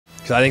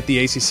Because I think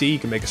the ACC, you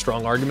can make a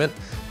strong argument,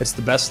 it's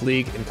the best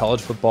league in college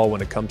football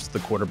when it comes to the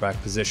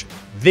quarterback position.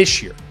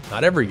 This year,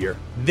 not every year,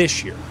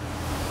 this year.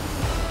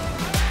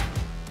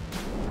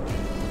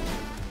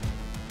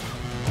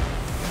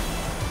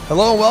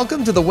 Hello and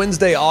welcome to the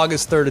Wednesday,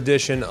 August 3rd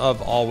edition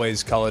of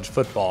Always College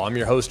Football. I'm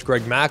your host,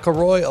 Greg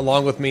McElroy.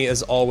 Along with me,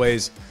 as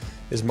always,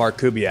 is Mark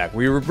Kubiak.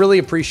 We really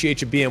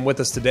appreciate you being with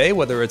us today,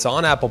 whether it's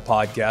on Apple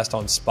Podcast,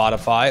 on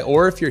Spotify,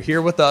 or if you're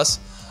here with us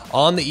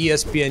on the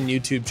ESPN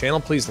YouTube channel.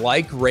 Please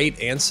like, rate,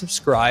 and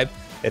subscribe.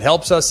 It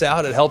helps us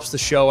out. It helps the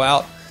show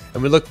out.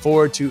 And we look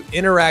forward to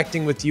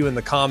interacting with you in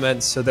the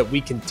comments so that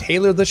we can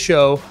tailor the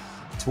show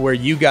to where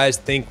you guys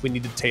think we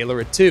need to tailor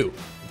it to.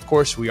 Of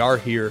course, we are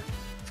here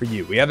for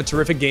you. We have a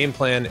terrific game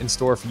plan in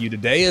store for you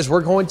today as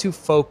we're going to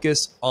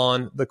focus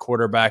on the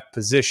quarterback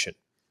position.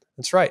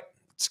 That's right.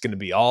 It's going to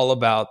be all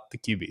about the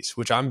QBs,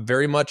 which I'm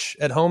very much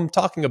at home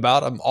talking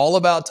about. I'm all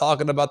about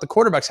talking about the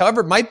quarterbacks.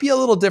 However, it might be a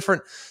little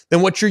different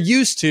than what you're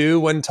used to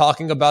when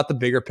talking about the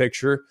bigger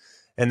picture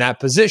and that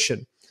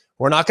position.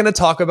 We're not going to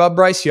talk about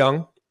Bryce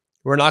Young.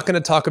 We're not going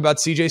to talk about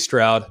CJ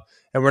Stroud.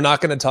 And we're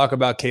not going to talk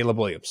about Caleb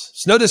Williams.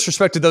 It's no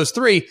disrespect to those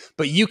three,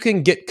 but you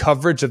can get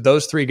coverage of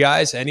those three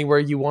guys anywhere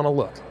you want to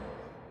look.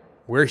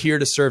 We're here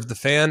to serve the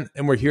fan,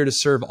 and we're here to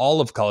serve all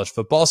of college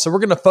football. So we're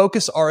going to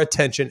focus our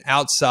attention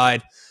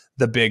outside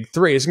the big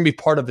three. It's going to be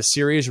part of a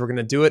series. We're going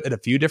to do it at a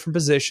few different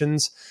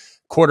positions,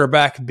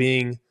 quarterback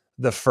being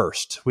the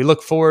first. We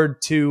look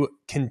forward to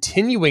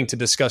continuing to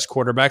discuss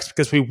quarterbacks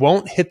because we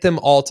won't hit them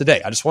all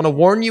today. I just want to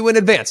warn you in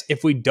advance.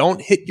 If we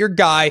don't hit your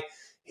guy,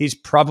 he's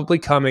probably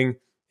coming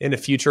in a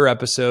future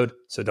episode.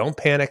 So don't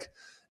panic.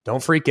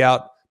 Don't freak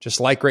out.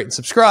 Just like, rate, and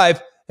subscribe,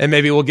 and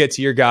maybe we'll get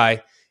to your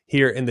guy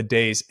here in the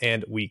days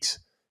and weeks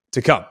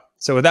to come.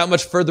 So without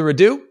much further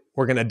ado,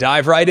 we're going to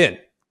dive right in.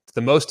 The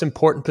most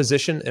important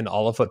position in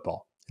all of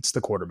football. It's the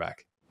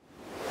quarterback.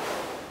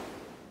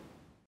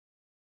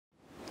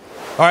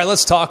 All right,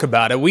 let's talk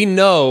about it. We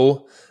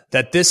know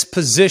that this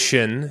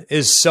position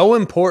is so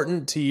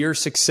important to your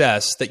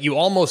success that you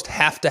almost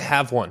have to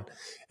have one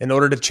in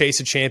order to chase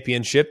a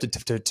championship,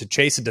 to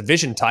chase a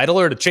division title,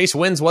 or to chase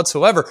wins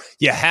whatsoever.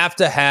 You have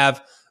to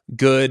have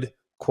good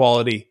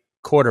quality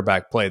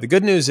quarterback play. The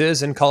good news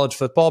is in college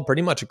football,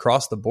 pretty much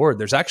across the board,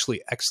 there's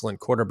actually excellent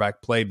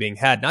quarterback play being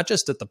had, not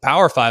just at the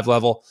Power 5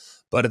 level,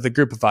 but at the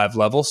Group of 5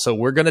 level. So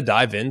we're going to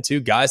dive into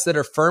guys that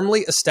are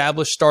firmly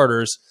established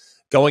starters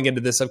going into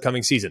this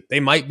upcoming season. They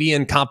might be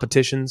in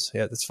competitions.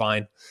 Yeah, that's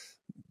fine.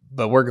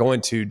 But we're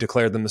going to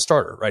declare them the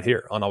starter right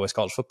here on Always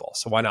College Football.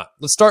 So why not?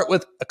 Let's start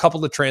with a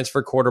couple of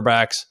transfer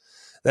quarterbacks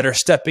that are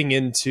stepping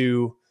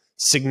into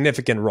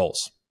significant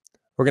roles.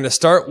 We're going to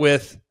start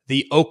with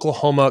the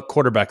Oklahoma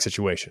quarterback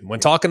situation. When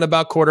talking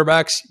about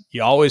quarterbacks,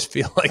 you always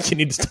feel like you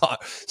need to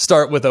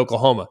start with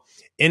Oklahoma.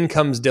 In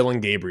comes Dillon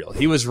Gabriel.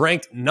 He was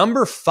ranked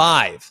number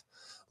 5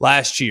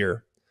 last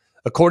year,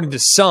 according to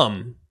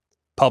some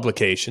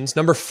publications.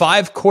 Number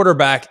 5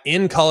 quarterback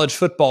in college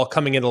football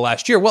coming into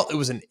last year. Well, it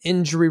was an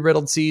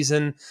injury-riddled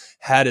season,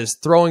 had his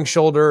throwing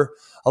shoulder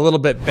a little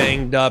bit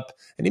banged up,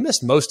 and he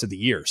missed most of the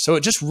year. So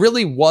it just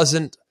really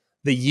wasn't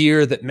the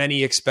year that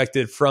many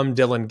expected from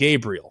Dillon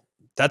Gabriel.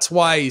 That's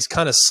why he's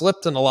kind of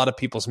slipped in a lot of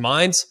people's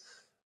minds.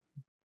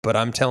 But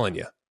I'm telling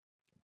you,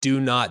 do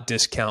not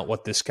discount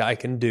what this guy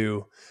can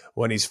do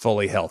when he's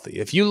fully healthy.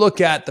 If you look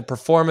at the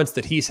performance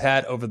that he's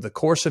had over the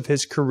course of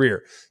his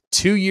career,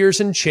 2 years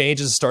and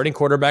change as a starting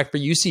quarterback for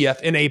UCF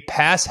in a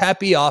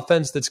pass-happy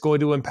offense that's going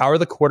to empower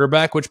the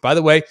quarterback, which, by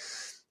the way,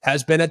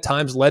 has been at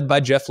times led by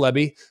Jeff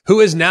Lebby,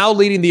 who is now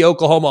leading the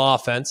Oklahoma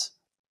offense.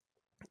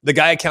 The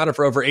guy accounted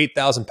for over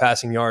 8,000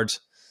 passing yards,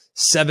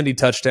 70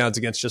 touchdowns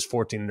against just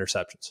 14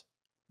 interceptions.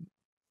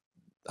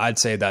 I'd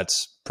say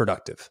that's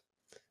productive.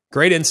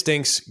 Great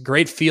instincts,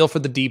 great feel for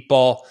the deep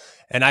ball,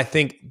 and I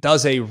think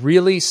does a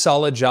really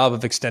solid job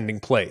of extending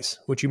plays,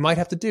 which you might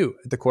have to do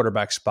at the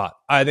quarterback spot.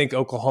 I think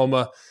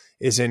Oklahoma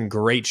is in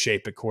great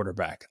shape at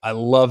quarterback. I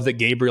love that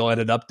Gabriel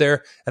ended up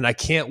there, and I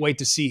can't wait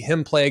to see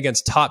him play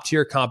against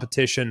top-tier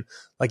competition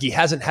like he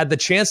hasn't had the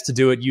chance to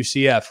do at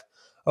UCF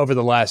over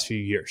the last few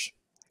years.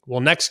 We'll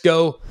next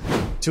go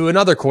to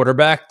another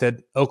quarterback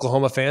that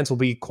Oklahoma fans will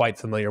be quite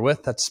familiar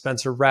with. That's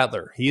Spencer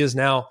Rattler. He is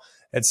now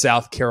at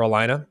South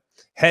Carolina,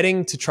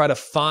 heading to try to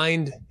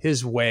find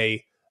his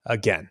way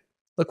again.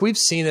 Look, we've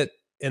seen it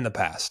in the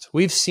past.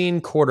 We've seen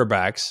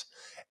quarterbacks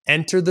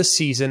enter the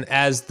season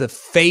as the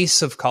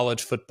face of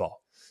college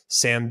football.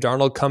 Sam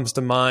Darnold comes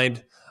to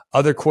mind.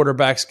 Other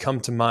quarterbacks come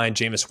to mind.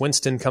 Jameis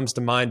Winston comes to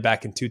mind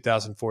back in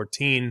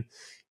 2014.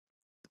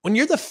 When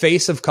you're the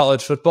face of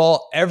college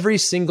football, every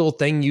single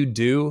thing you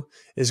do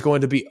is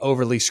going to be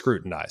overly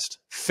scrutinized.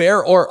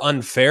 Fair or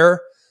unfair,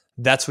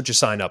 that's what you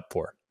sign up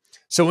for.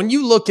 So when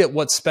you look at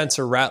what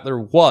Spencer Rattler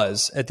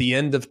was at the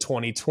end of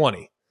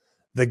 2020,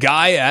 the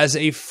guy as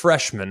a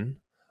freshman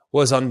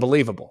was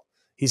unbelievable.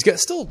 He's got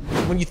still,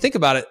 when you think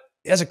about it,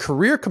 he has a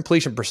career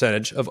completion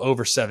percentage of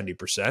over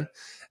 70%,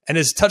 and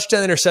his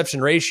touchdown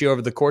interception ratio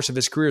over the course of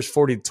his career is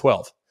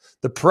 40-12.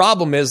 The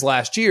problem is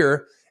last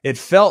year, it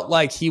felt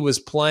like he was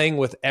playing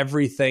with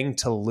everything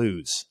to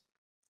lose.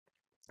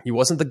 He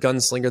wasn't the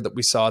gunslinger that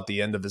we saw at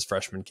the end of his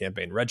freshman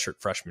campaign, redshirt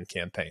freshman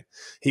campaign.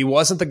 He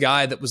wasn't the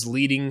guy that was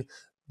leading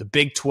the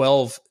Big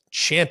 12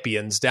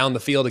 champions down the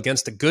field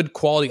against a good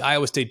quality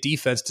Iowa State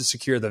defense to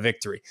secure the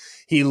victory.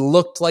 He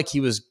looked like he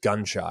was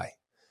gun shy.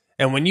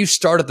 And when you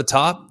start at the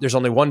top, there's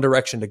only one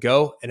direction to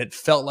go, and it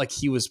felt like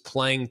he was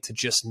playing to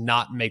just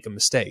not make a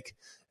mistake.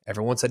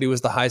 Everyone said he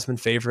was the Heisman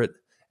favorite.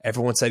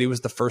 Everyone said he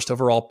was the first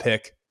overall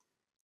pick.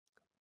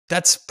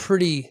 That's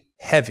pretty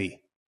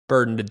heavy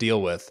burden to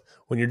deal with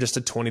when you're just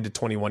a 20 to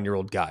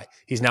 21-year-old guy.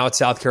 He's now at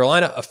South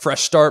Carolina, a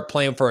fresh start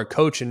playing for a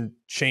coach in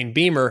Shane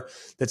Beamer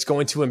that's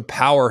going to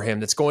empower him,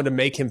 that's going to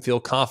make him feel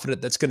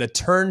confident, that's going to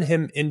turn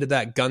him into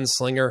that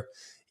gunslinger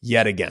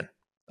yet again.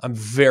 I'm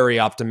very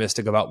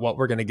optimistic about what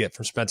we're going to get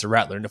from Spencer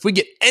Rattler. And if we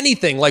get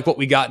anything like what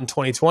we got in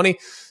 2020,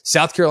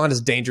 South Carolina's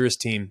a dangerous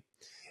team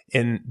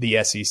in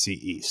the SEC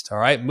East. All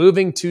right,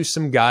 moving to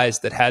some guys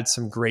that had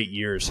some great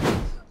years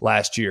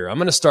last year. I'm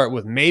going to start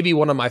with maybe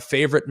one of my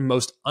favorite and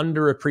most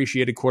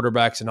underappreciated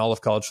quarterbacks in all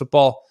of college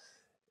football.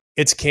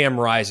 It's Cam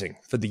Rising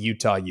for the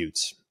Utah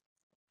Utes.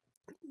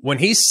 When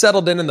he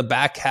settled in the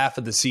back half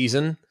of the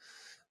season,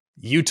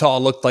 Utah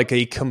looked like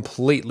a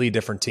completely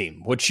different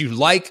team. What you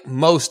like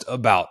most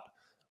about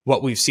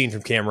what we've seen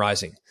from Cam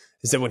Rising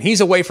is that when he's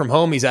away from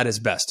home, he's at his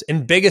best.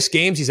 In biggest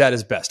games, he's at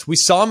his best. We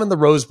saw him in the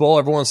Rose Bowl.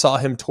 Everyone saw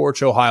him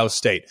torch Ohio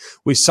State.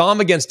 We saw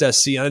him against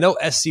SC. And I know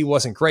SC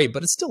wasn't great,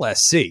 but it's still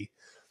SC.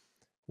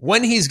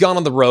 When he's gone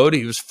on the road,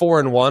 he was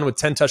 4-1 with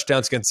 10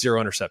 touchdowns against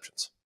 0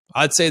 interceptions.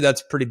 I'd say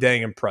that's pretty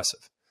dang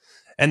impressive.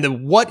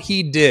 And what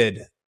he did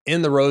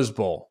in the Rose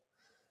Bowl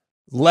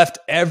left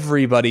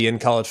everybody in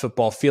college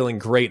football feeling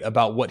great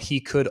about what he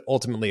could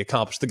ultimately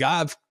accomplish. The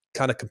guy I've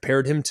kind of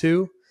compared him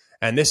to,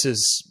 and this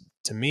is,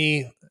 to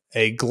me,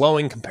 a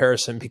glowing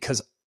comparison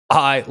because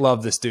I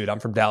love this dude. I'm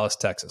from Dallas,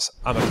 Texas.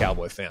 I'm a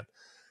Cowboy fan.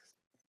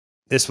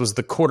 This was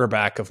the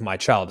quarterback of my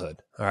childhood,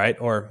 all right?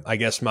 Or I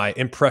guess my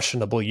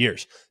impressionable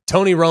years.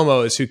 Tony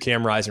Romo is who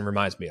Cam Rising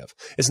reminds me of.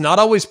 It's not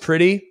always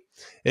pretty.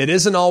 It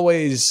isn't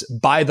always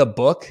by the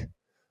book,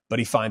 but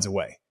he finds a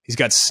way. He's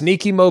got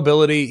sneaky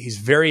mobility. He's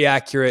very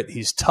accurate.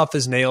 He's tough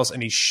as nails,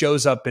 and he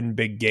shows up in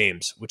big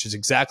games, which is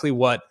exactly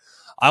what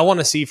I want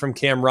to see from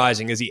Cam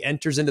Rising as he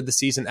enters into the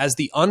season as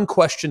the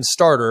unquestioned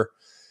starter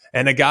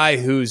and a guy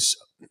who's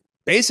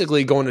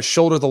basically going to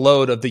shoulder the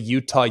load of the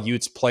Utah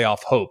Utes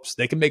playoff hopes.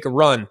 They can make a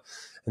run,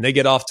 and they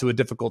get off to a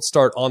difficult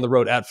start on the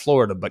road at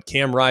Florida, but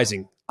Cam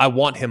Rising, I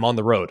want him on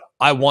the road.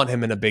 I want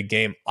him in a big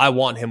game. I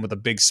want him with a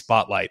big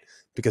spotlight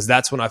because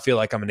that's when I feel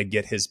like I'm going to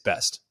get his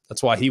best.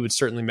 That's why he would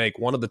certainly make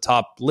one of the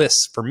top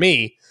lists for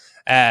me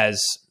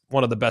as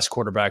one of the best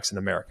quarterbacks in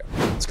America.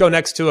 Let's go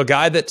next to a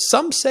guy that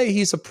some say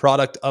he's a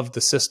product of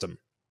the system.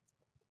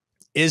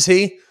 Is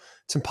he?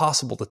 It's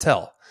impossible to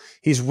tell.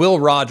 He's Will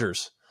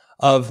Rogers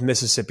of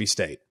Mississippi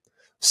State.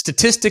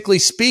 Statistically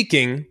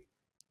speaking,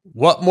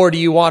 what more do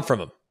you want from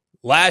him?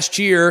 Last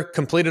year,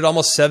 completed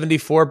almost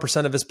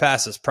 74% of his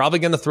passes. Probably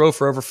going to throw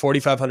for over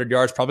 4,500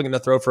 yards. Probably going to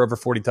throw for over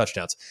 40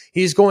 touchdowns.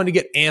 He's going to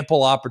get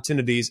ample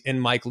opportunities in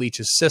Mike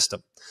Leach's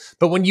system.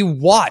 But when you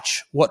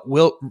watch what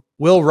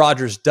Will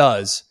Rogers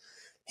does,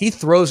 he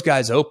throws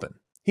guys open.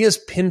 He has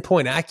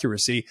pinpoint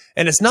accuracy,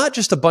 and it's not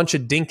just a bunch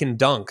of dink and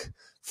dunk,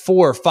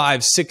 4,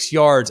 5, 6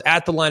 yards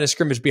at the line of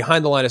scrimmage,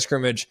 behind the line of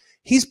scrimmage.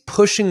 He's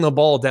pushing the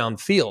ball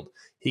downfield.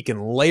 He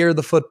can layer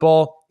the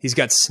football. He's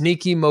got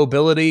sneaky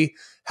mobility,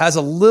 has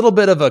a little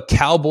bit of a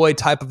cowboy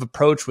type of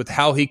approach with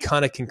how he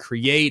kind of can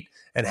create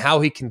and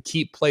how he can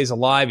keep plays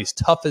alive. He's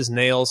tough as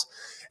nails.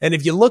 And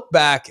if you look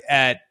back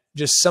at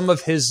just some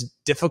of his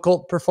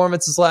difficult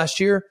performances last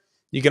year,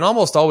 you can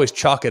almost always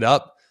chalk it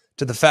up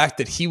to the fact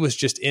that he was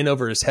just in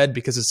over his head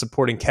because his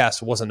supporting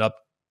cast wasn't up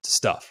to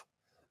stuff.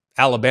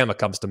 Alabama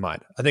comes to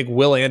mind. I think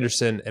Will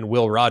Anderson and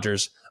Will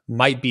Rogers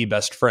might be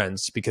best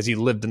friends because he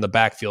lived in the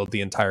backfield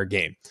the entire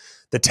game.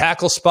 The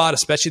tackle spot,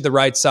 especially the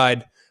right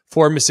side,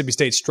 for Mississippi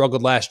State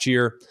struggled last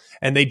year,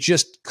 and they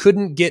just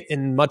couldn't get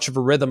in much of a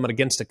rhythm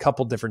against a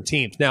couple different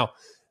teams. Now,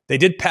 they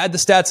did pad the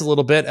stats a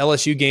little bit.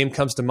 LSU game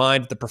comes to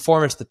mind. The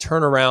performance, the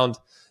turnaround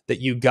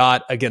that you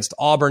got against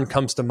Auburn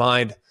comes to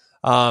mind.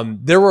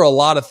 There were a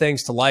lot of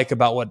things to like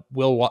about what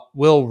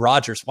Will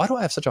Rogers, why do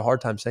I have such a hard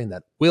time saying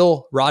that?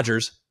 Will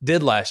Rogers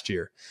did last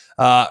year.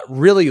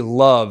 Really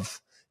love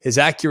his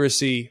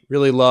accuracy,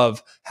 really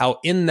love how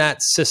in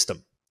that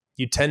system,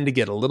 you tend to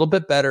get a little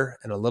bit better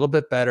and a little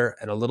bit better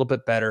and a little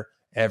bit better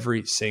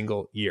every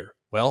single year.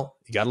 Well,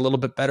 you got a little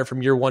bit better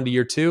from year 1 to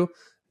year 2.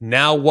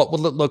 Now, what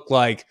will it look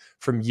like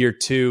from year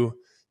 2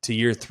 to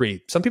year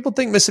 3? Some people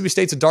think Mississippi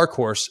State's a dark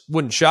horse.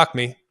 Wouldn't shock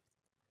me.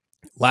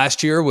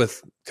 Last year,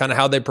 with kind of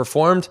how they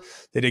performed,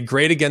 they did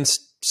great against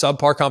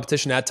subpar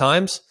competition at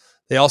times.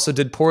 They also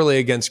did poorly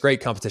against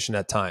great competition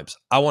at times.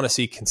 I want to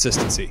see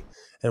consistency.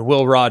 And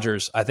Will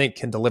Rogers, I think,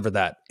 can deliver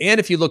that. And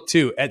if you look,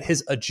 too, at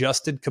his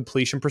adjusted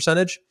completion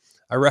percentage,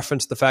 I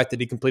referenced the fact that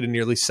he completed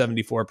nearly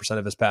 74%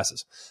 of his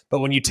passes. But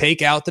when you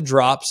take out the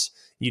drops,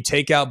 you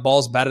take out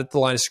balls batted at the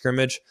line of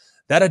scrimmage,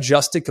 that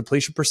adjusted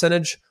completion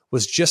percentage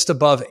was just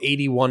above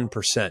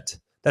 81%.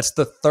 That's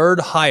the third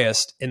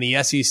highest in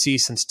the SEC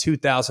since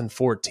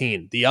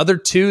 2014. The other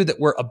two that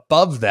were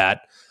above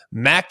that,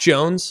 Mac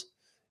Jones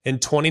in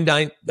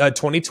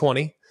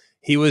 2020,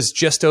 he was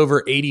just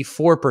over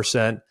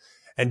 84%,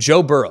 and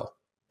Joe Burrow,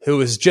 who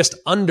was just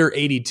under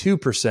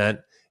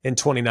 82% in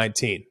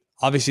 2019.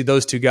 Obviously,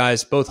 those two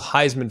guys, both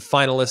Heisman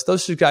finalists,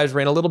 those two guys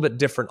ran a little bit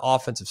different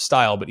offensive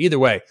style, but either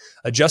way,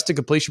 adjusted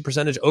completion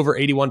percentage over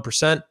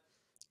 81%.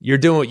 You're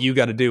doing what you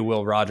got to do,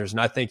 Will Rogers, and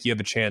I think you have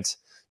a chance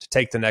to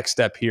take the next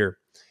step here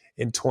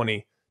in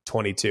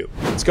 2022.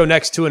 Let's go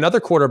next to another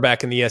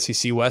quarterback in the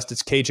SEC West.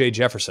 It's KJ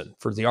Jefferson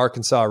for the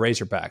Arkansas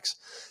Razorbacks.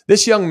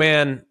 This young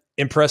man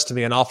impressed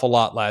me an awful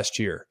lot last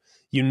year.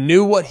 You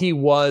knew what he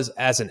was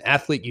as an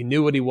athlete. You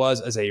knew what he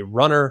was as a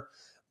runner.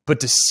 But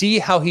to see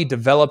how he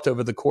developed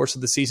over the course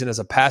of the season as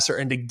a passer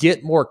and to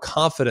get more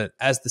confident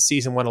as the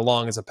season went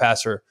along as a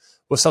passer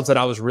was something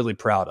I was really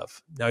proud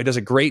of. Now, he does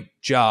a great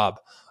job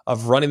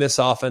of running this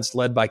offense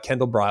led by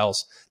Kendall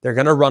Briles. They're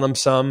going to run him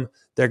some.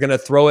 They're going to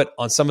throw it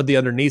on some of the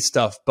underneath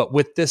stuff. But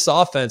with this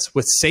offense,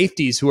 with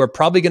safeties who are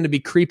probably going to be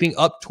creeping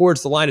up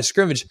towards the line of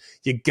scrimmage,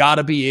 you got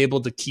to be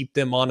able to keep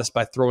them honest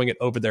by throwing it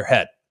over their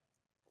head.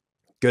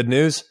 Good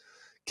news,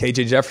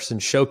 KJ Jefferson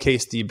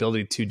showcased the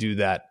ability to do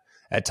that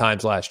at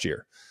times last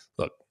year.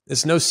 Look,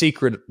 it's no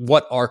secret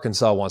what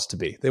Arkansas wants to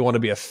be. They want to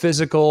be a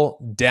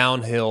physical,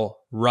 downhill,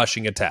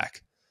 rushing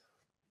attack.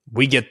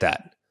 We get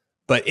that.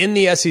 But in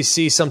the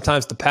SEC,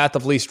 sometimes the path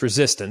of least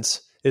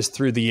resistance is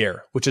through the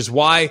air, which is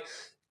why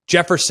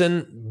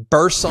Jefferson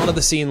bursts onto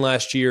the scene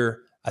last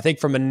year, I think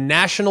from a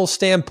national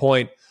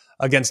standpoint,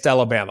 against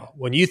Alabama.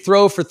 When you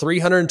throw for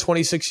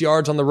 326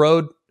 yards on the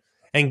road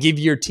and give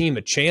your team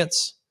a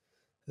chance,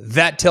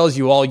 that tells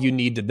you all you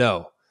need to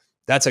know.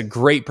 That's a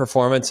great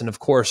performance. And of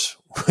course,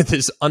 with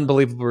his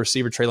unbelievable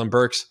receiver, Treylon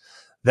Burks,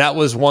 that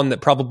was one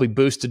that probably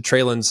boosted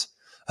Treylon's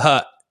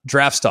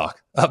draft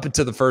stock up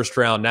into the first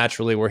round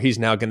naturally, where he's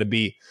now going to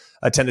be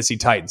a Tennessee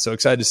Titan. So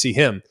excited to see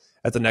him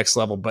at the next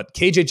level. But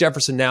KJ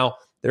Jefferson now,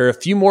 there are a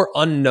few more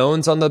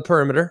unknowns on the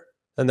perimeter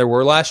than there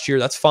were last year.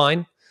 That's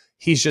fine.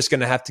 He's just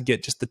going to have to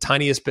get just the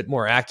tiniest bit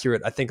more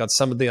accurate. I think on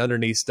some of the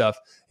underneath stuff,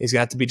 he's going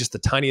to have to be just the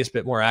tiniest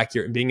bit more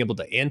accurate and being able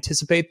to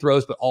anticipate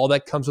throws, but all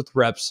that comes with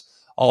reps,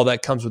 all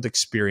that comes with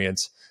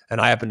experience. And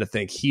I happen to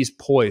think he's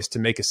poised to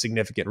make a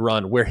significant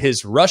run where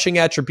his rushing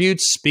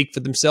attributes speak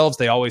for themselves.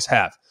 They always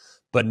have.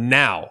 But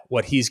now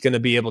what he's going to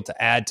be able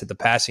to add to the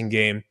passing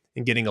game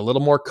and getting a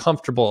little more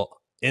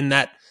comfortable in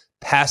that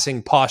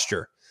passing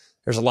posture,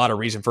 there's a lot of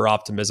reason for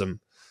optimism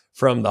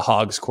from the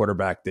Hogs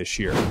quarterback this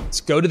year.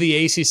 Let's go to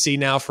the ACC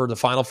now for the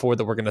Final Four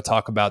that we're going to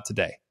talk about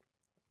today.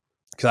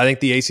 Because I think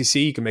the ACC,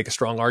 you can make a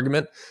strong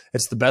argument,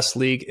 it's the best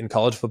league in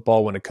college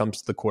football when it comes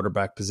to the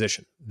quarterback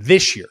position.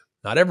 This year,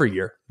 not every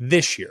year,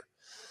 this year.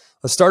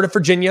 Let's start at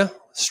Virginia,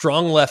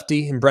 strong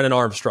lefty in Brennan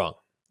Armstrong.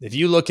 If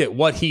you look at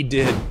what he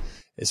did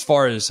as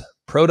far as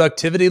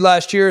productivity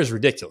last year, is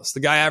ridiculous. The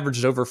guy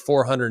averaged over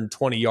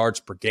 420 yards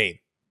per game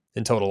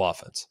in total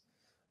offense.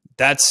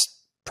 That's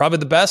probably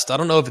the best. I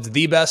don't know if it's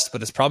the best,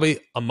 but it's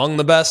probably among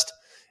the best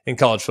in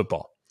college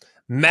football.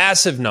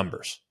 Massive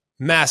numbers.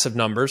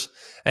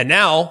 And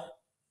now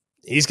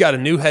he's got a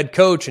new head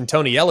coach in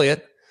Tony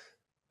Elliott,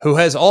 who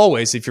has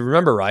always, if you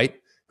remember right,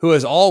 who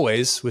has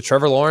always, with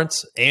Trevor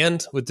Lawrence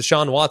and with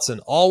Deshaun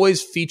Watson,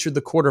 always featured the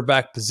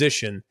quarterback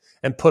position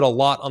and put a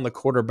lot on the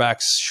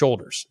quarterback's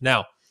shoulders.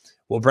 Now,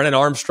 will Brennan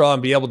Armstrong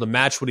be able to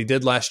match what he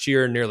did last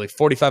year, nearly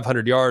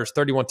 4,500 yards,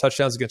 31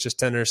 touchdowns against just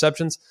 10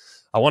 interceptions?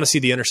 I want to see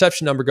the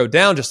interception number go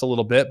down just a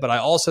little bit, but I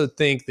also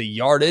think the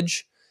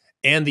yardage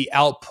and the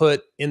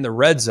output in the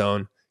red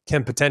zone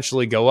can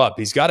potentially go up.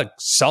 He's got a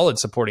solid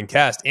supporting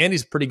cast, and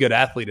he's a pretty good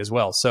athlete as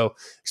well. So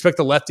expect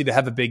the lefty to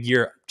have a big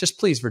year. Just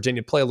please,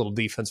 Virginia, play a little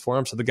defense for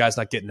him so the guy's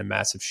not getting in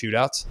massive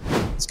shootouts.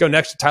 Let's go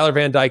next to Tyler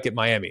Van Dyke at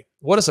Miami.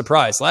 What a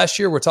surprise. Last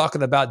year, we're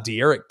talking about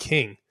De'Aaron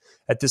King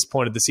at this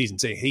point of the season,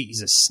 saying, hey,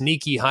 he's a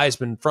sneaky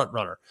Heisman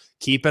frontrunner.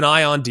 Keep an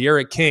eye on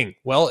De'Aaron King.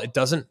 Well, it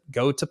doesn't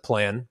go to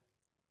plan.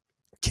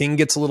 King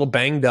gets a little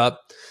banged up,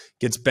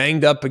 gets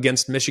banged up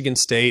against Michigan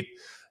State,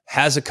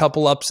 has a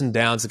couple ups and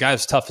downs. The guy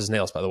was tough as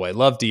nails, by the way.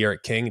 Love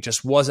De'Aaron King. It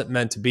just wasn't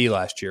meant to be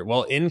last year.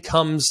 Well, in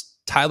comes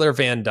Tyler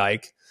Van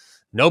Dyke.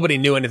 Nobody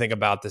knew anything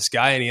about this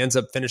guy, and he ends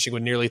up finishing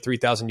with nearly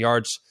 3,000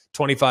 yards,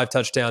 25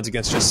 touchdowns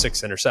against just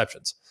 6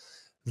 interceptions.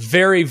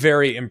 Very,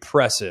 very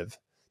impressive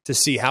to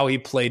see how he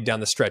played down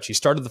the stretch. He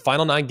started the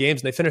final 9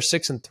 games, and they finished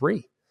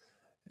 6-3.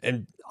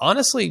 And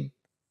honestly,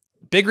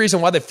 big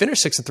reason why they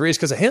finished 6-3 is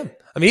because of him.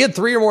 I mean, he had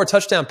 3 or more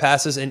touchdown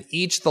passes in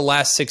each of the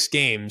last 6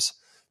 games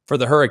for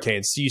the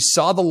Hurricanes. So you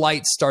saw the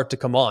lights start to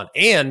come on.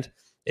 And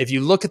if you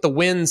look at the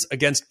wins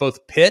against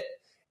both Pitt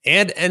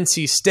and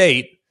NC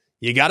State,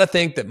 you got to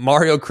think that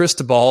Mario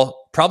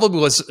Cristobal probably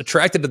was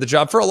attracted to the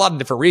job for a lot of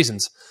different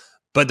reasons.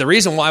 But the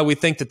reason why we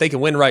think that they can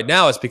win right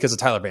now is because of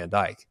Tyler Van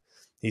Dyke.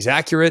 He's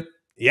accurate.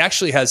 He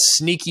actually has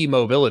sneaky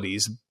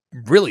mobilities,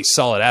 really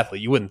solid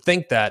athlete. You wouldn't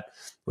think that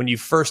when you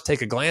first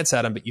take a glance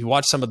at him, but you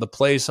watch some of the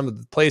plays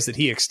that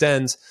he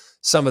extends,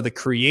 some of the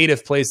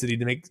creative plays that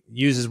he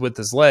uses with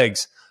his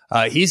legs.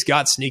 He's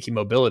got sneaky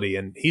mobility,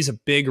 and he's a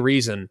big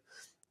reason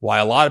why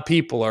a lot of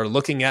people are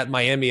looking at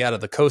Miami out of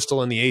the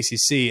Coastal and the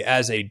ACC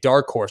as a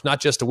dark horse, not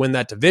just to win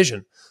that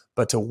division,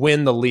 but to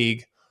win the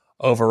league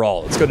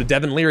overall. Let's go to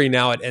Devin Leary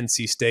now at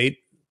NC State.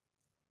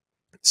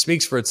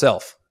 Speaks for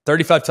itself.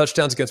 35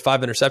 touchdowns against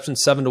 5 interceptions,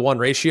 7-to-1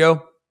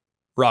 ratio,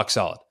 rock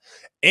solid.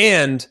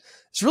 And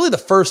it's really the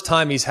first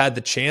time he's had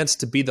the chance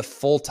to be the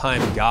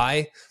full-time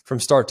guy from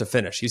start to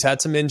finish. He's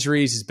had some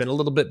injuries. He's been a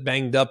little bit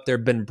banged up. There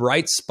have been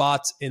bright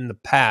spots in the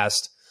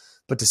past,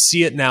 but to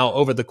see it now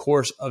over the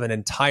course of an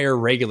entire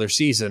regular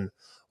season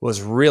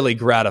was really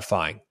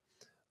gratifying.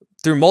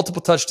 Threw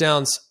multiple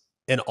touchdowns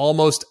in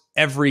almost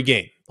every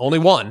game. Only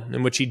one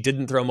in which he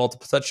didn't throw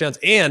multiple touchdowns,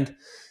 and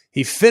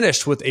he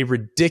finished with a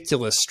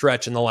ridiculous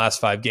stretch in the last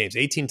 5 games.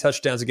 18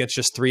 touchdowns against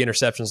just 3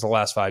 interceptions in the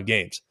last 5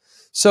 games.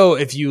 So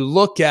if you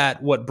look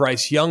at what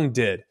Bryce Young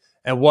did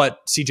and what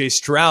C.J.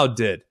 Stroud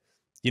did,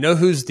 you know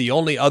who's the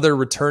only other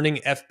returning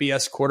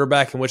FBS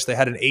quarterback in which they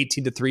had an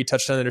 18-3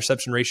 touchdown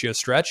interception ratio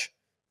stretch?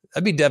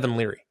 That'd be Devin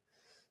Leary.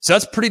 So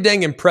that's pretty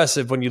dang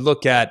impressive when you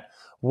look at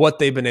what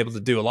they've been able to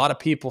do. A lot of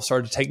people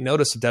started to take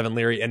notice of Devin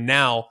Leary, and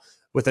now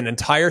with an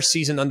entire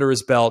season under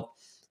his belt,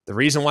 the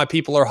reason why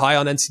people are high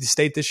on NC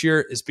State this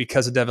year is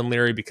because of Devin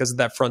Leary, because of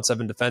that front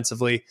seven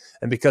defensively,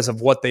 and because of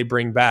what they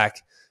bring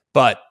back.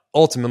 But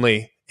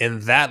ultimately,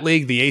 in that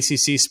league, the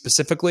ACC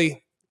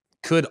specifically,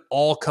 could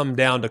all come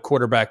down to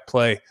quarterback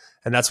play,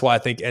 and that's why I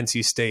think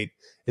NC State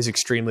is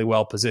extremely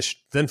well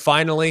positioned. Then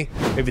finally,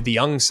 maybe the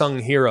unsung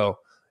hero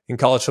in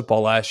college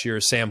football last year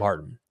is Sam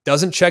Hartman.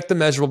 Doesn't check the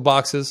measurable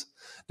boxes,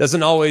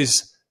 doesn't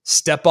always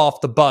step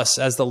off the bus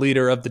as the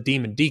leader of the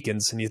Demon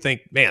Deacons, and you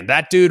think, man,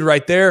 that dude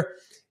right there,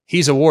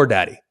 he's a war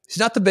daddy. He's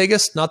not the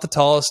biggest, not the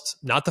tallest,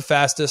 not the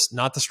fastest,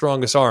 not the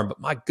strongest arm, but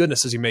my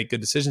goodness, does he make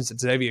good decisions.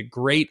 It's having a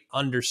great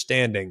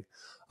understanding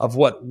of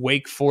what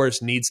Wake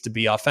Forest needs to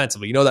be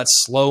offensively. You know, that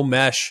slow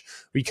mesh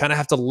where you kind of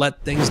have to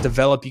let things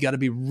develop. You got to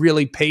be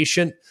really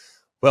patient.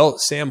 Well,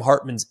 Sam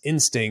Hartman's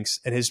instincts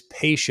and his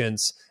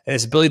patience and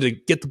his ability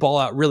to get the ball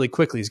out really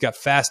quickly, he's got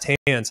fast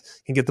hands,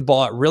 can get the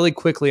ball out really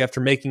quickly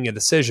after making a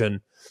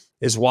decision,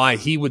 is why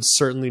he would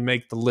certainly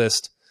make the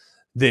list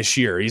this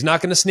year. He's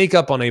not going to sneak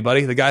up on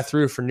anybody. The guy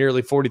threw for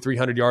nearly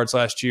 4,300 yards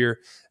last year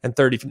and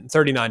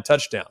 39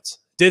 touchdowns.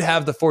 Did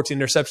have the 14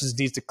 interceptions,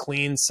 needs to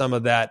clean some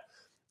of that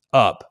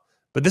up.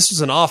 But this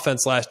was an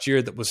offense last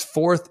year that was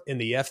 4th in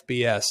the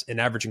FBS in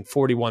averaging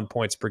 41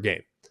 points per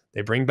game.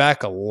 They bring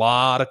back a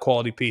lot of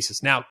quality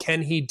pieces. Now,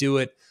 can he do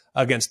it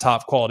against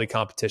top quality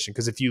competition?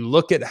 Because if you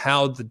look at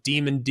how the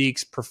Demon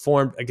Deacs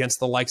performed against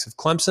the likes of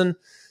Clemson,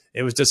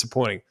 it was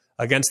disappointing.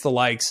 Against the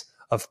likes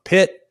of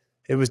Pitt,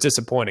 it was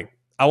disappointing.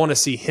 I want to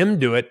see him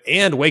do it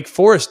and Wake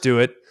Forest do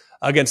it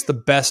against the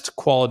best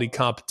quality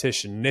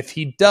competition. And if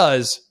he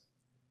does,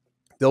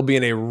 they'll be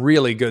in a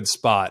really good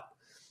spot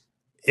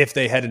if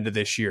they head into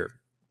this year.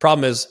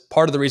 Problem is,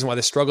 part of the reason why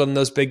they struggled in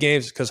those big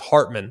games is because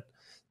Hartman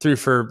threw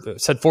for,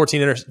 said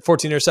 14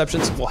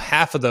 interceptions. Well,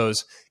 half of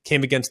those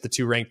came against the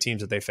 2 ranked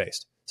teams that they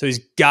faced. So he's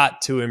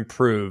got to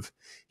improve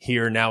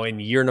here now in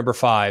year number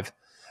 5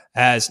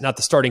 as not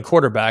the starting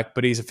quarterback,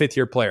 but he's a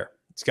 5th-year player.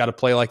 He's got to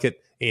play like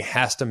it. He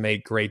has to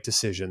make great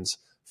decisions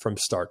from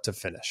start to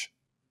finish.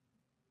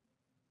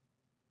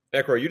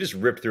 McElroy, you just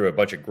ripped through a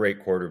bunch of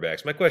great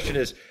quarterbacks. My question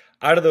is,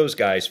 out of those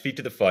guys, feet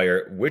to the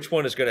fire, which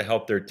one is going to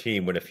help their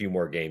team win a few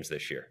more games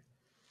this year?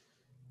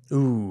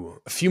 Ooh,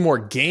 a few more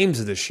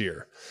games this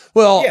year.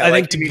 Well, yeah, I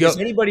think to go. Is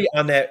anybody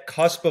on that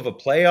cusp of a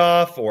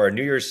playoff or a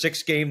New Year's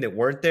Six game that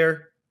weren't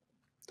there?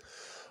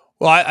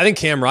 Well, I think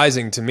Cam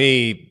Rising, to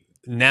me,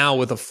 now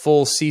with a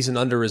full season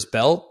under his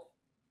belt,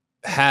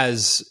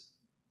 has.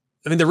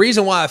 I mean, the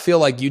reason why I feel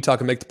like Utah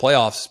can make the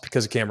playoffs is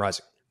because of Cam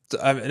Rising.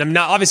 And I'm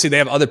not, obviously, they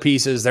have other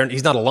pieces.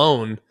 He's not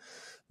alone,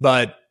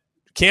 but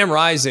Cam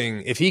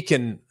Rising, if he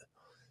can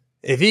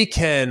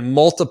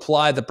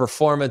multiply the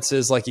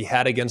performances like he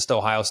had against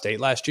Ohio State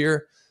last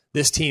year,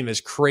 this team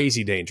is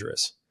crazy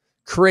dangerous.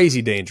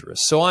 Crazy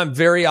dangerous. So I'm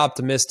very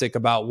optimistic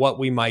about what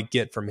we might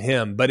get from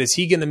him. But is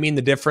he going to mean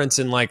the difference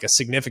in like a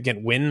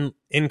significant win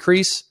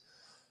increase?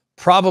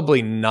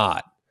 Probably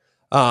not.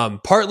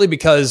 Partly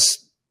because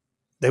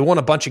they won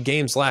a bunch of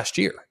games last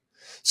year.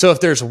 So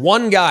if there's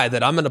one guy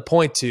that I'm going to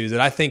point to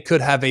that I think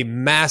could have a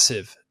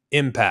massive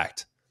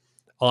impact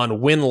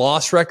on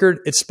win-loss record,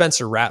 it's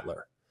Spencer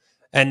Rattler.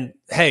 And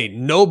hey,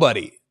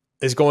 nobody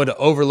is going to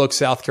overlook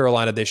South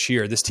Carolina this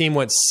year. This team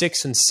went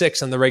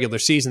 6-6 in the regular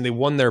season. They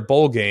won their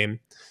bowl game,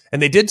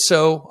 and they did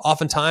so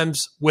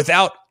oftentimes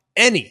without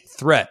any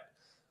threat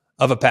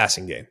of a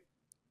passing game.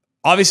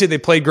 Obviously, they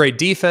played great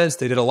defense.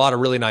 They did a lot of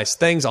really nice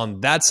things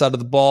on that side of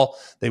the ball.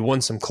 They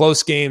won some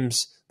close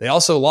games. They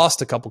also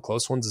lost a couple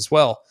close ones as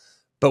well.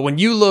 But when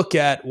you look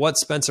at what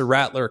Spencer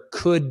Rattler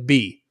could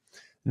be,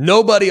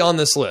 nobody on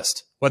this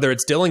list, whether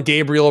it's Dillon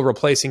Gabriel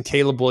replacing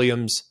Caleb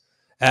Williams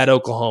at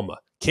Oklahoma,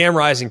 Cam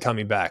Rising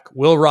coming back,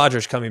 Will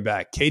Rogers coming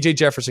back, KJ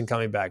Jefferson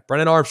coming back,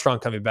 Brennan Armstrong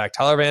coming back,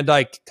 Tyler Van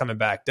Dyke coming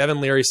back, Devin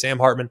Leary, Sam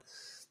Hartman.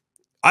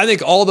 I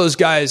think all those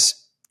guys,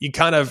 you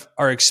kind of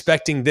are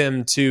expecting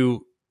them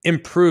to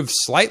improve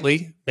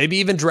slightly, maybe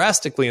even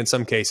drastically in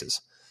some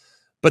cases.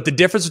 But the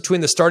difference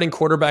between the starting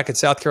quarterback at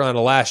South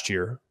Carolina last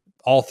year,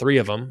 all three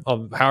of them,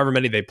 of however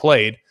many they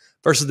played,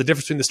 versus the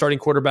difference between the starting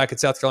quarterback at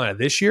South Carolina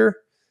this year,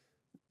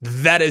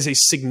 that is a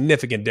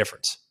significant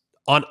difference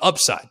on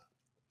upside.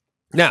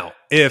 Now,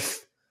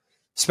 if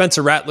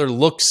Spencer Rattler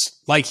looks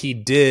like he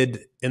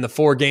did in the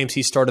 4 games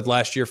he started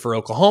last year for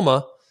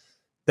Oklahoma,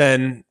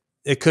 then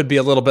it could be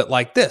a little bit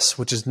like this,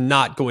 which is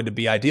not going to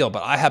be ideal.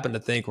 But I happen to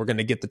think we're going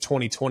to get the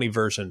 2020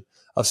 version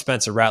of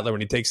Spencer Rattler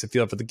when he takes the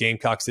field for the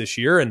Gamecocks this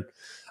year. And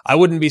I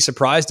wouldn't be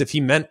surprised if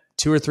he meant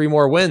 2 or 3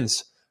 more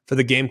wins for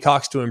the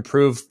Gamecocks to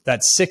improve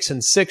that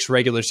 6-6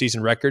 regular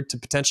season record to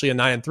potentially a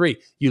 9-3.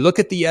 You look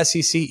at the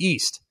SEC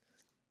East,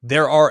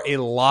 there are a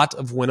lot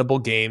of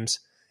winnable games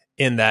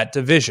in that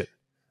division.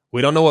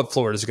 We don't know what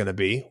Florida's going to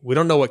be. We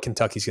don't know what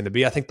Kentucky's going to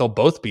be. I think they'll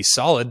both be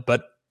solid,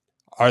 but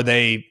are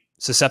they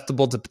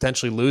susceptible to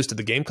potentially lose to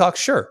the Gamecocks?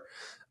 Sure.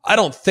 I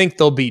don't think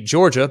they'll beat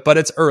Georgia, but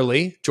it's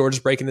early.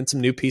 Georgia's breaking in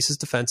some new pieces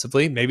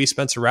defensively. Maybe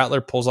Spencer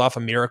Rattler pulls off a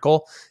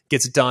miracle,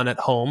 gets it done at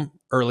home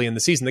early in the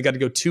season. They got to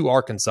go to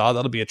Arkansas.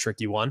 That'll be a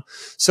tricky one.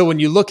 So when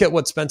you look at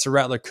what Spencer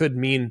Rattler could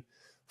mean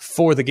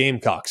for the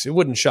Gamecocks, it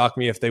wouldn't shock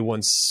me if they won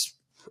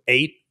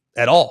 8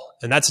 at all.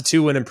 And that's a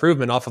 2-win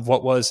improvement off of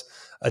what was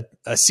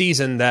a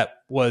season that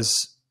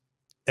was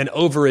an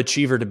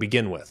overachiever to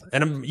begin with.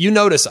 And you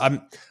notice I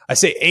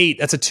say 8,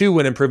 that's a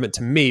 2-win improvement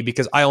to me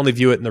because I only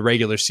view it in the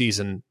regular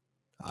season.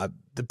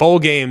 The bowl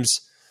games,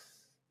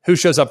 who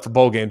shows up for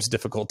bowl games is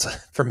difficult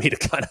for me to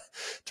kind of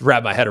to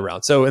wrap my head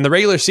around. So in the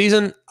regular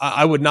season,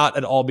 I would not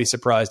at all be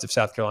surprised if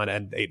South Carolina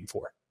ended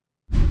 8-4.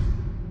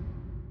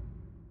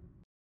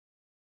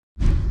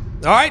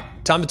 All right,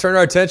 time to turn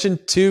our attention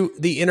to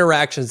the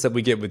interactions that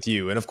we get with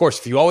you. And of course,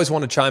 if you always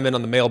want to chime in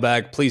on the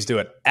mailbag, please do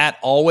it. At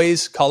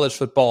always,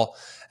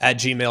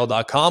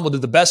 collegefootball@gmail.com. We'll do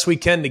the best we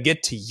can to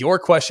get to your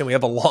question. We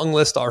have a long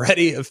list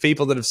already of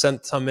people that have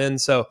sent some in,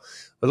 so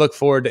we look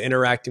forward to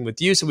interacting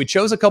with you. So we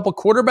chose a couple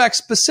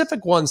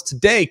quarterback-specific ones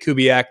today,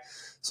 Kubiak.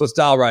 So let's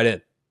dial right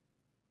in.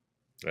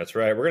 That's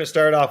right. We're going to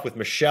start off with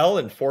Michelle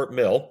in Fort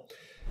Mill.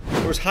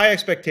 There was high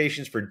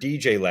expectations for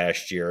DJ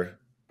last year,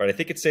 but I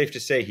think it's safe to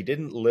say he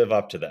didn't live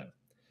up to them.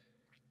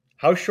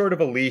 How short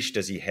of a leash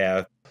does he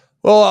have?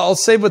 Well, I'll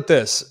say with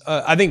this.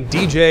 I think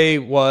DJ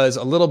was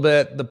a little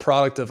bit the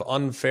product of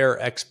unfair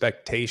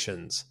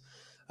expectations.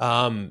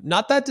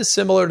 Not that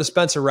dissimilar to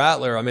Spencer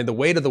Rattler. I mean, the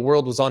weight of the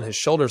world was on his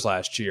shoulders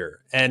last year.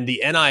 And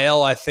the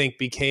NIL, I think,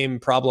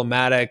 became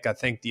problematic. I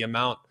think the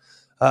amount,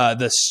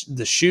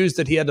 the shoes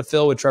that he had to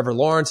fill with Trevor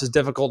Lawrence is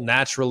difficult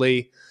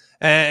naturally.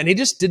 And he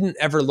just didn't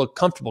ever look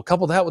comfortable.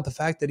 Couple that with the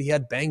fact that he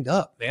had banged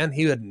up, man.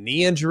 He had a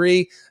knee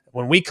injury.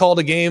 When we called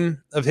a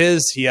game of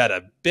his, he had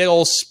a big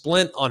old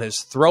splint on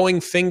his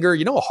throwing finger.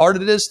 You know how hard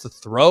it is to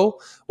throw?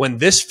 When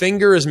this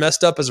finger is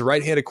messed up as a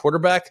right-handed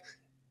quarterback,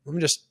 I'll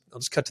just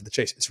cut to the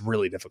chase. It's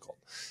really difficult.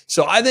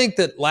 So I think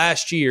that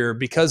last year,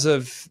 because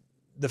of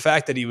the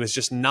fact that he was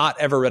just not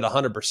ever at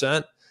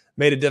 100%,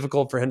 made it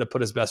difficult for him to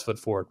put his best foot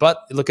forward. But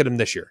look at him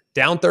this year.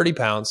 Down 30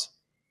 pounds.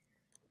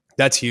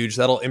 That's huge.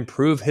 That'll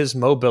improve his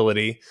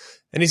mobility.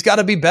 And he's got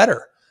to be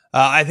better.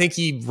 I think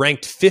he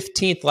ranked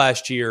 15th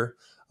last year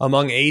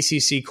among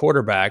ACC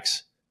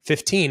quarterbacks.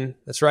 15,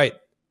 that's right,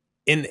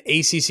 in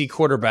ACC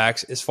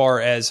quarterbacks as far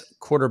as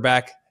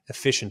quarterback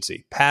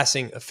efficiency,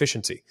 passing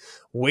efficiency.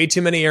 Way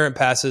too many errant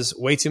passes,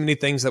 way too many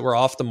things that were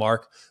off the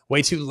mark,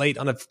 way too late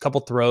on a couple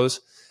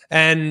throws.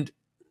 And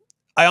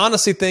I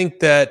honestly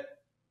think that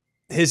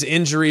his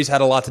injuries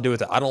had a lot to do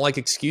with it. I don't like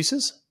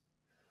excuses,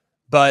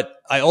 but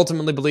I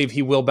ultimately believe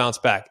he will bounce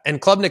back.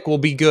 And Klubnik will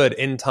be good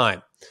in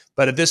time.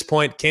 But at this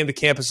point, came to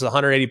campus with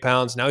 180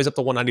 pounds. Now he's up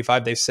to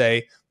 195, they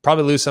say.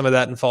 Probably lose some of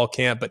that in fall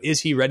camp. But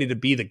is he ready to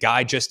be the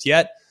guy just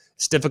yet?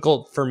 It's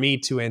difficult for me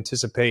to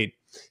anticipate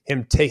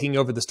him taking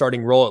over the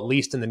starting role, at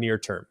least in the near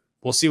term.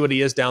 We'll see what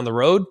he is down the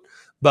road.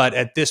 But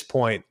at this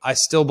point, I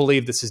still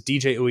believe this is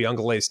DJ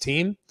Uyungale's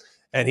team.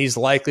 And he's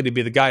likely to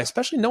be the guy,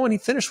 especially knowing he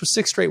finished with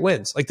 6 straight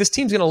wins. Like, this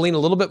team's going to lean a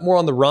little bit more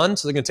on the run,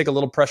 so they're going to take a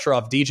little pressure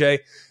off DJ,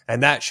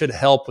 and that should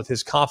help with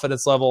his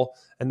confidence level,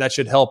 and that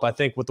should help, I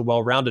think, with the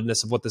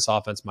well-roundedness of what this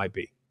offense might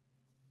be.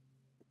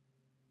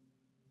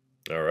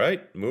 All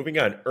right, moving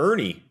on.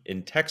 Ernie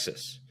in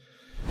Texas.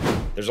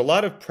 There's a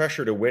lot of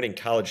pressure to win in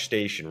College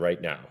Station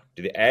right now.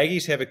 Do the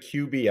Aggies have a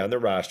QB on the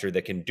roster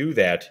that can do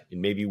that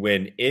and maybe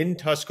win in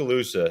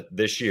Tuscaloosa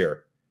this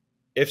year?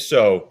 If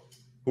so,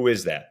 who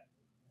is that?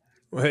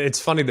 It's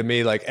funny to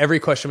me, like every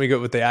question we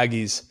get with the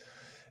Aggies,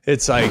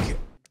 it's like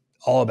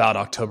all about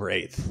October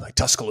 8th, like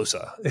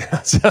Tuscaloosa.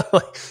 So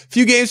like a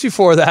few games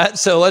before that.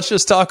 So let's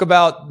just talk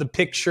about the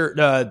picture.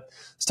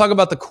 Let's talk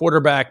about the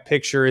quarterback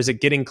picture. Is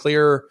it getting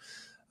clearer?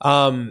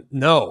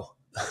 No.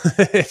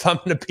 If I'm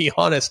going to be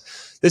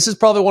honest, this is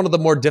probably one of the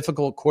more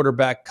difficult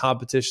quarterback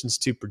competitions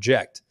to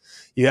project.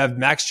 You have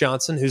Max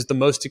Johnson, who's the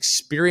most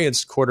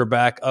experienced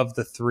quarterback of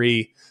the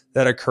 3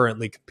 that are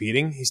currently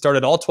competing. He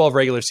started all 12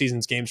 regular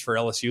seasons games for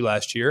LSU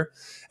last year,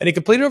 and he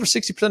completed over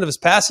 60% of his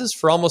passes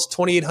for almost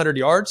 2,800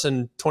 yards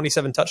and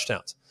 27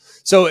 touchdowns.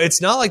 So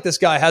it's not like this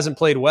guy hasn't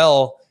played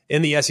well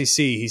in the SEC.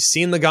 He's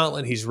seen the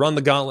gauntlet, he's run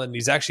the gauntlet, and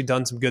he's actually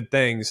done some good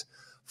things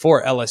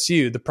for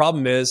LSU. The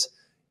problem is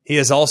he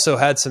has also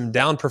had some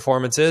down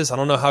performances. I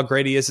don't know how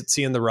great he is at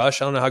seeing the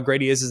rush. I don't know how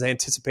great he is at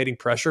anticipating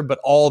pressure, but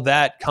all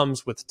that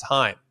comes with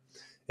time.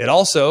 It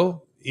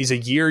also, he's a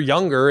year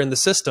younger in the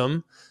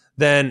system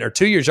than, or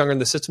 2 years younger in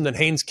the system than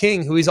Haynes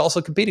King, who he's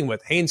also competing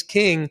with. Haynes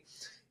King,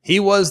 he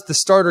was the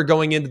starter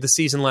going into the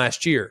season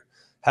last year.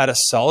 Had a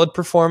solid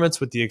performance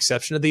with the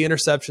exception of the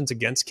interceptions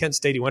against Kent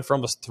State. He went for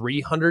almost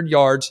 300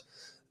 yards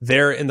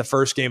there in the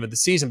first game of the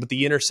season, but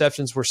the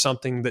interceptions were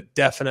something that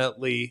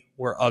definitely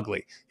were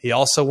ugly. He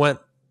also went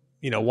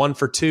 1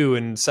 for 2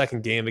 in the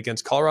second game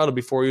against Colorado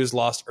before he was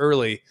lost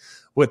early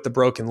with the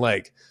broken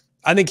leg.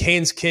 I think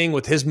Haynes King,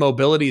 with his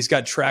mobility, he's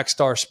got track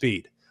star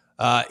speed.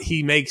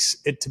 He makes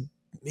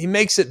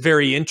it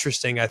very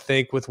interesting, I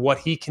think, with what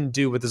he can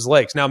do with his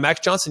legs. Now,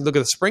 Max Johnson, look at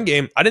the spring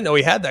game. I didn't know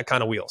he had that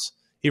kind of wheels.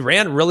 He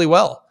ran really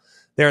well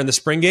there in the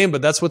spring game,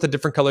 but that's with a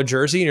different color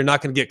jersey, and you're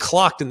not going to get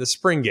clocked in the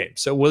spring game.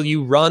 So will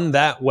you run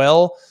that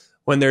well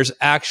when there's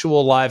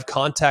actual live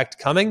contact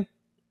coming?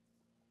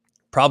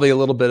 Probably a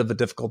little bit of a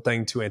difficult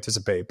thing to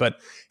anticipate. But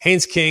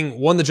Haynes King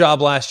won the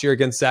job last year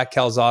against Zach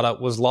Calzada,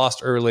 was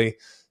lost early,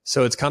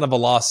 so it's kind of a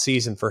lost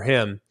season for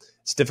him.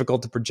 It's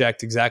difficult to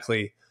project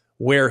exactly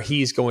where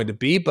he's going to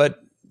be, but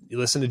you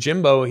listen to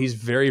Jimbo, he's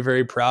very,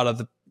 very proud of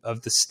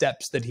the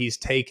steps that he's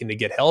taken to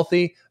get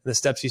healthy and the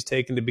steps he's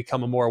taken to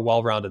become a more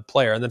well-rounded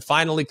player. And then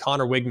finally,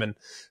 Connor Wigman,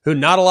 who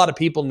not a lot of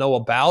people know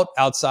about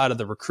outside of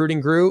the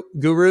recruiting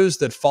gurus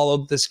that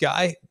followed this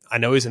guy. I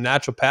know he's a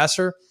natural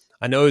passer.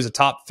 I know he's a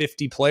top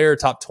 50 player,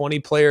 top 20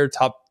 player,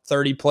 top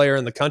 30 player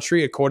in the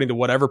country, according to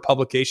whatever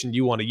publication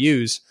you want to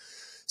use.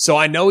 So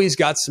I know he's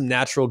got some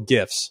natural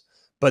gifts,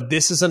 but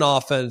this is an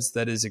offense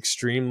that is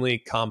extremely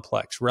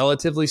complex,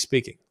 relatively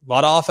speaking. A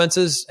lot of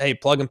offenses, hey,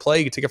 plug and play.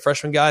 You can take a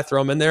freshman guy,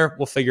 throw him in there,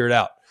 we'll figure it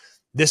out.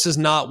 This is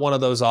not one of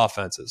those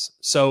offenses.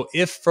 So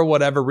if for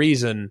whatever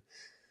reason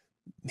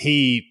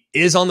he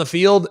is on the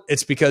field,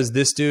 it's because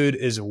this dude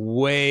is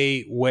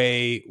way,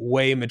 way,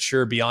 way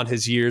mature beyond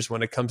his years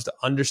when it comes to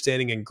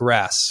understanding and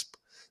grasp.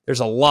 There's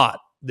a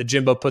lot that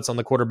Jimbo puts on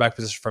the quarterback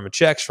position from a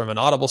checks, from an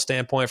audible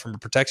standpoint, from a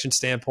protection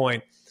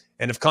standpoint.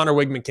 And if Connor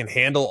Wigman can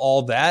handle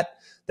all that,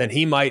 then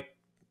he might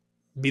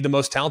be the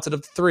most talented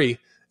of the three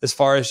as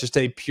far as just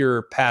a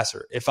pure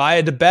passer. If I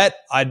had to bet,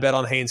 I'd bet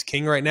on Haynes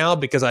King right now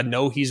because I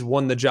know he's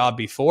won the job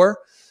before,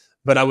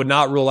 but I would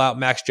not rule out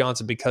Max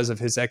Johnson because of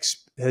his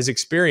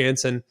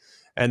experience and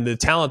the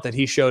talent that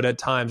he showed at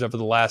times over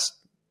the last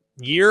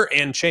year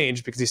and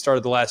change because he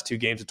started the last 2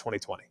 games of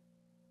 2020.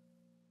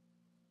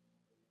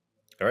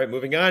 All right,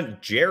 moving on.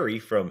 Jerry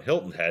from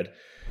Hilton Head.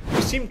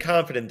 You seem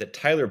confident that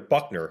Tyler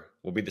Buckner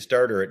will be the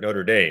starter at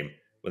Notre Dame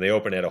when they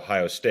open at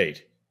Ohio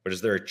State, but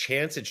is there a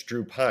chance it's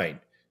Drew Pine?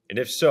 And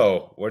if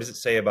so, what does it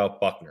say about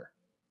Buckner?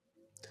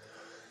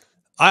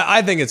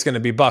 I think it's going to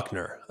be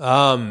Buckner.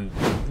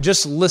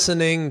 Just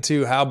listening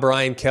to how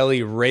Brian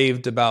Kelly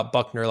raved about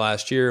Buckner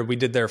last year, we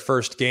did their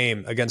first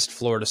game against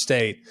Florida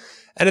State.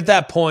 And at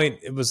that point,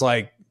 it was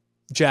like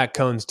Jack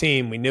Cohn's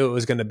team. We knew it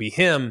was going to be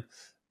him,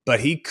 but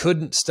he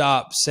couldn't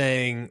stop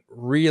saying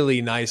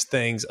really nice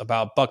things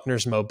about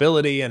Buckner's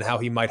mobility and how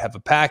he might have a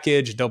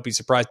package. Don't be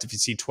surprised if you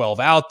see 12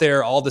 out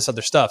there, all this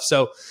other stuff.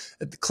 So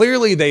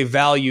clearly they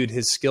valued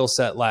his skill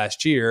set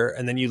last year.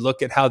 And then you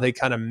look at how they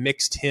kind of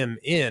mixed him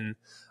in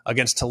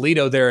against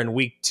Toledo there in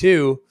week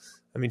 2.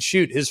 I mean,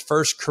 shoot, his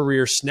first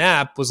career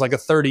snap was like a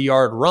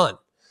 30-yard run.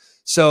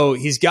 So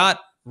he's got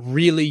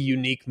really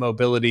unique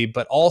mobility,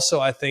 but also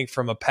I think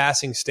from a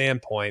passing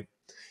standpoint,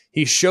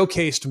 he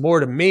showcased more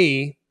to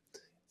me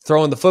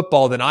throwing the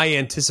football than I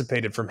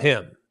anticipated from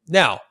him.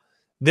 Now,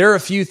 there are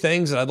a few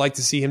things that I'd like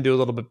to see him do a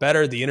little bit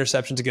better. The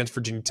interceptions against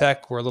Virginia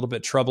Tech were a little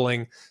bit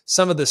troubling.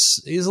 Some of this,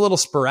 he's a little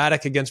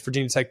sporadic against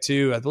Virginia Tech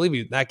too. I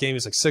believe that game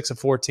is like 6 of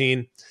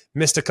 14,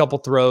 missed a couple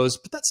throws,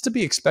 but that's to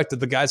be expected.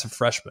 The guy's a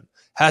freshman,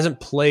 hasn't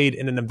played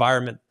in an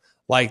environment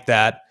like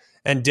that,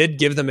 and did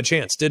give them a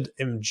chance, did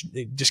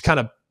just kind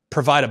of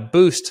provide a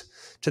boost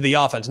to the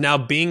offense. Now,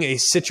 being a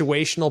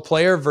situational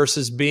player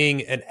versus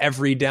being an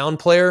every down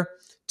player,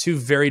 2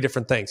 very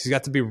different things. He's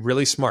got to be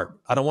really smart.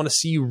 I don't want to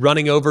see you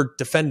running over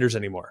defenders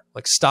anymore.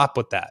 Like, stop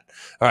with that.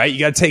 All right, you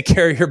got to take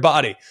care of your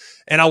body.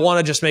 And I want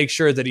to just make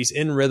sure that he's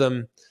in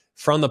rhythm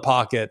from the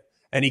pocket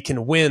and he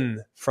can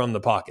win from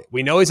the pocket.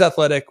 We know he's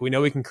athletic. We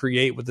know he can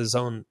create with his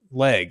own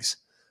legs.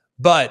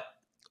 But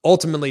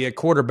ultimately at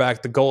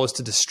quarterback, the goal is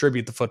to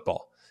distribute the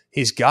football.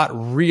 He's got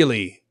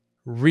really,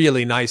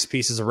 really nice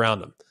pieces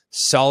around him.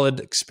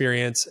 Solid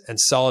experience and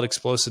solid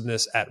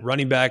explosiveness at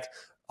running back.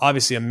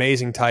 Obviously,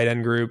 amazing tight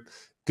end group.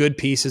 Good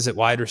pieces at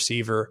wide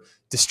receiver.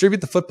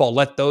 Distribute the football.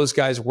 Let those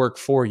guys work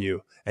for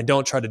you and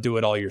don't try to do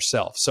it all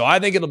yourself. So I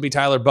think it'll be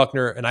Tyler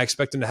Buckner, and I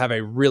expect him to have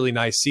a really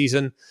nice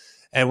season.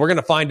 And we're going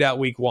to find out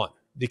week 1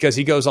 because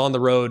he goes on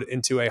the road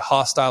into a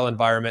hostile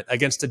environment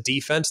against a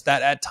defense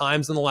that at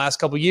times in the last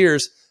couple of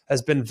years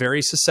has been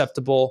very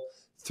susceptible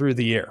through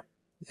the air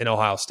in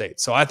Ohio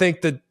State. So I think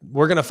that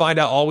we're going to find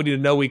out all we need to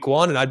know week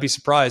 1, and I'd be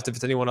surprised if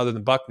it's anyone other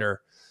than Buckner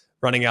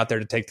running out there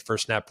to take the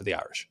first snap for the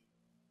Irish.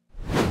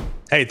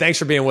 Hey, thanks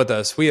for being with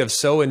us. We have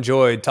so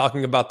enjoyed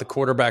talking about the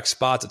quarterback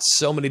spots at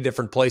so many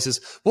different places.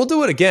 We'll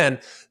do it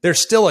again. There's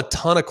still a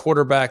ton of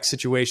quarterback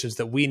situations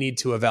that we need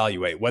to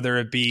evaluate, whether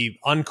it be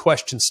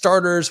unquestioned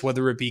starters,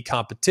 whether it be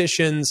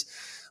competitions.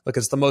 Look,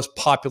 it's the most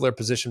popular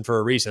position for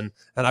a reason.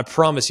 And I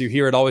promise you,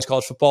 here at Always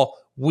College Football,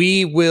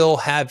 we will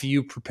have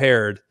you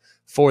prepared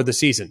for the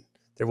season.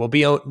 There will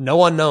be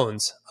no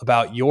unknowns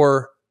about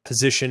your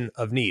position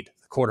of need.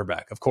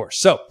 Quarterback, of course.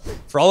 So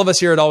for all of us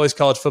here at Always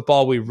College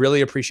Football, we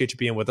really appreciate you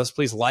being with us.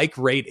 Please like,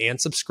 rate, and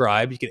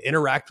subscribe. You can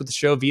interact with the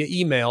show via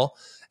email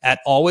at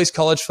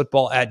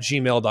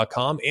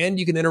alwayscollegefootball@gmail.com, and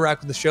you can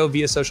interact with the show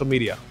via social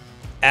media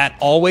at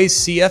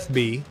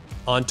alwayscfb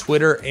on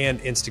Twitter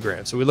and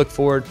Instagram. So we look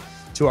forward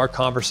to our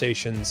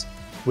conversations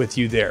with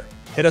you there.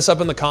 Hit us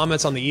up in the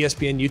comments on the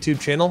ESPN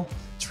YouTube channel.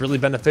 It's really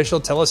beneficial.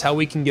 Tell us how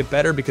we can get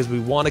better because we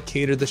want to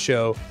cater the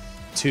show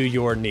to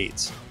your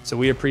needs. So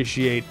we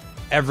appreciate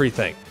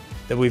everything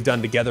that we've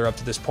done together up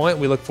to this point.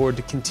 We look forward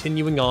to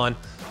continuing on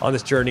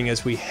this journey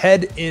as we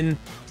head into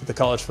the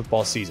college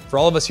football season. For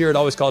all of us here at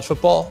Always College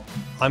Football,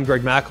 I'm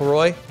Greg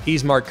McElroy.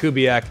 He's Mark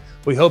Kubiak.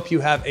 We hope you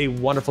have a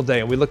wonderful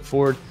day, and we look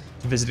forward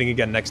to visiting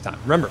again next time.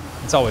 Remember,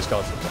 it's always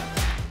college football.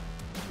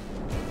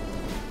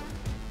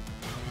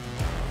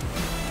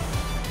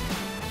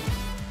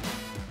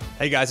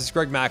 Hey guys, it's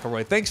Greg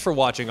McElroy. Thanks for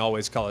watching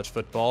Always College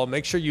Football.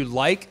 Make sure you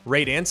like,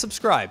 rate, and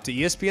subscribe to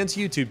ESPN's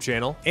YouTube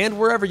channel and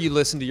wherever you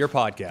listen to your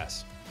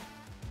podcasts.